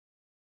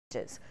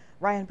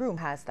Ryan Broom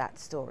has that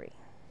story.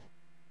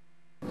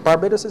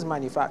 Barbados'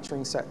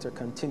 manufacturing sector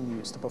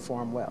continues to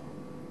perform well.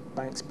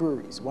 Banks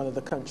Breweries, one of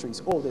the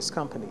country's oldest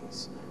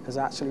companies, has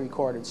actually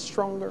recorded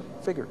stronger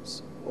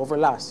figures over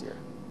last year.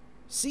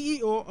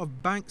 CEO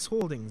of Banks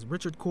Holdings,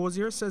 Richard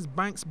Cozier, says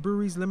Banks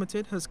Breweries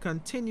Limited has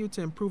continued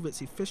to improve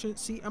its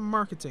efficiency and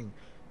marketing,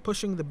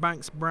 pushing the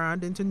Banks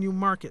brand into new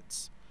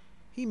markets.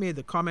 He made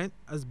the comment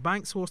as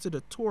Banks hosted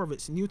a tour of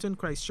its Newton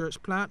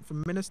Christchurch plant for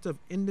Minister of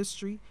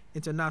Industry,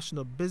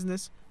 International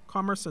Business,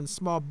 Commerce and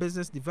Small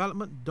Business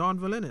Development Don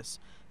Valinis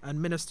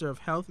and Minister of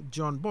Health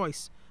John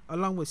Boyce,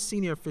 along with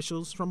senior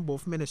officials from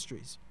both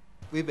ministries.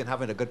 We've been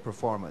having a good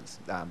performance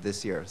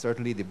this year.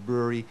 Certainly the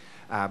brewery,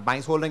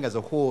 Banks Holding as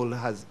a whole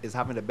is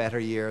having a better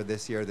year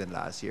this year than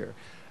last year.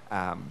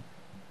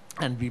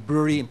 And the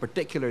brewery in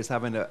particular is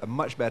having a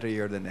much better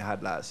year than they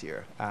had last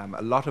year.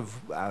 A lot of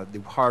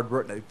the hard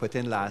work that we put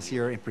in last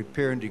year in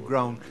preparing the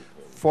ground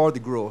for the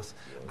growth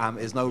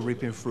is now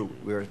reaping fruit.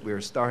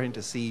 We're starting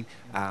to see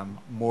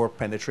more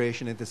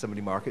penetration into some of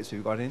the markets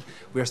we've got in.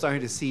 We're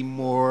starting to see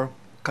more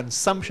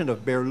consumption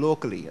of beer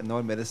locally. And now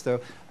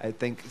Minister, I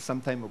think some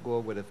time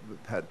ago would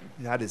have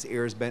had his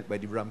ears bent by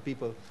the rum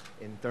people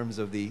in terms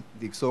of the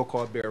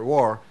so-called beer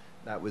war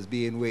that was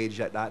being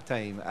waged at that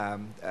time.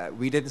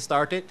 We didn't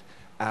start it.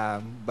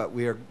 But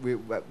we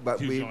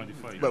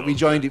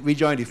joined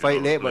the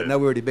fight late, but now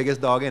we're the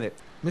biggest dog in it.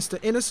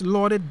 Mr. Innes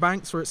lauded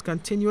Banks for its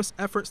continuous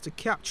efforts to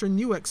capture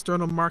new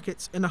external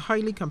markets in a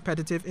highly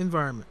competitive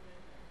environment.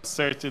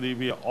 Certainly,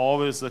 we are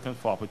always looking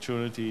for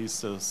opportunities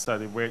to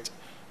celebrate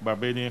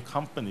Barbadian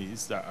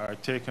companies that are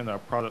taking our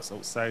products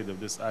outside of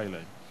this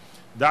island.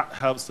 That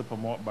helps to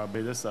promote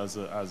Barbados as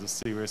a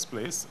serious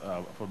place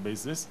for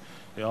business.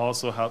 It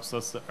also helps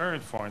us to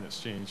earn foreign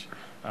exchange,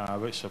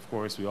 which of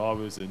course we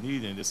always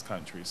need in this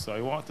country. So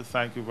I want to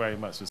thank you very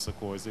much, Mr.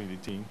 Cozier and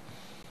the team,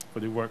 for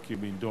the work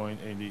you've been doing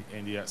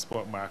in the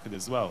export market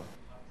as well.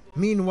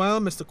 Meanwhile,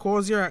 Mr.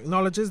 Cozier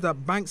acknowledges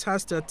that Banks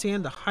has to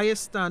attain the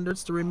highest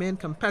standards to remain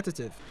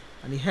competitive,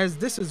 and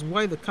this is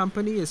why the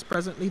company is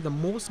presently the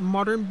most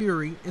modern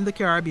brewery in the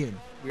Caribbean.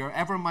 We are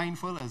ever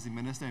mindful, as the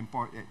Minister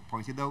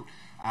pointed out,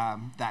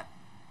 that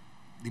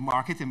the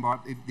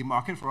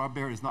market for our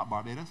beer is not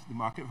Barbados. The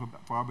market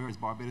for our beer is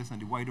Barbados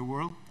and the wider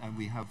world, and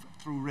we have,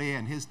 through Ray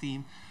and his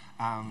team,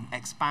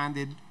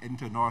 expanded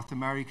into North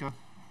America,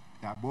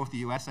 both the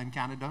US and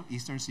Canada,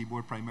 Eastern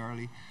Seaboard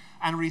primarily,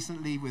 and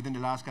recently, within the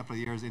last couple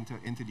of years,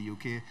 into the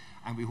UK,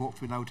 and we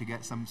hope now to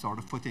get some sort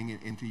of footing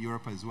into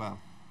Europe as well.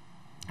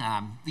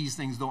 These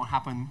things don't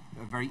happen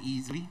very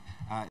easily.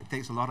 It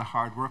takes a lot of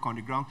hard work on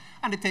the ground,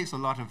 and it takes a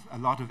lot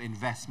of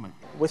investment.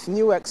 With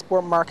new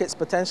export markets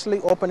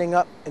potentially opening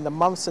up in the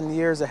months and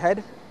years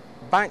ahead,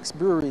 Banks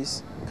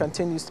Breweries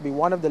continues to be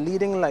one of the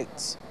leading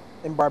lights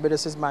in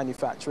Barbados'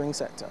 manufacturing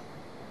sector.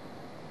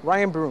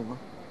 Ryan Broom,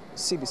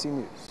 CBC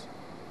News.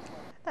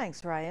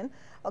 Thanks, Ryan.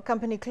 Well,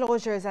 company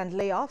closures and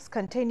layoffs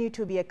continue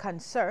to be a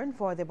concern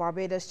for the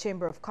Barbados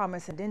Chamber of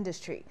Commerce and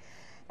Industry.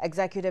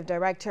 Executive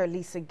Director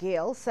Lisa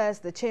Gale says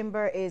the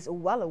Chamber is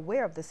well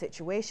aware of the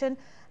situation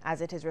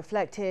as it is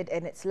reflected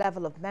in its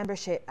level of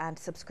membership and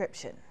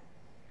subscription.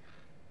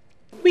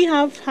 We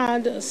have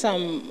had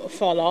some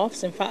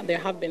fall-offs. In fact, there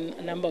have been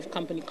a number of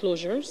company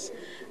closures.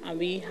 And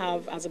we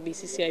have, as a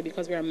BCCI,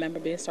 because we're a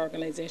member-based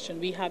organization,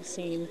 we have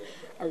seen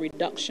a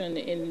reduction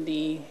in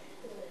the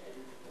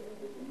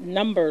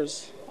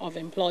numbers of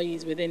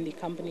employees within the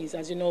companies.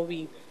 As you know,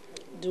 we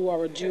do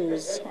our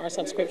dues. Our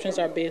subscriptions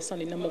are based on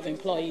the number of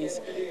employees.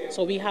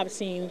 So we have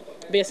seen,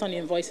 based on the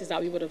invoices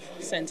that we would have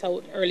sent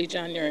out early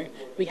January,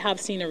 we have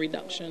seen a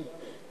reduction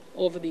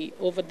over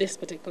this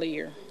particular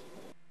year.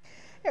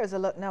 Here's a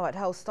look now at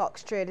how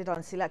stocks traded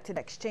on selected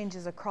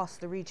exchanges across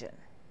the region.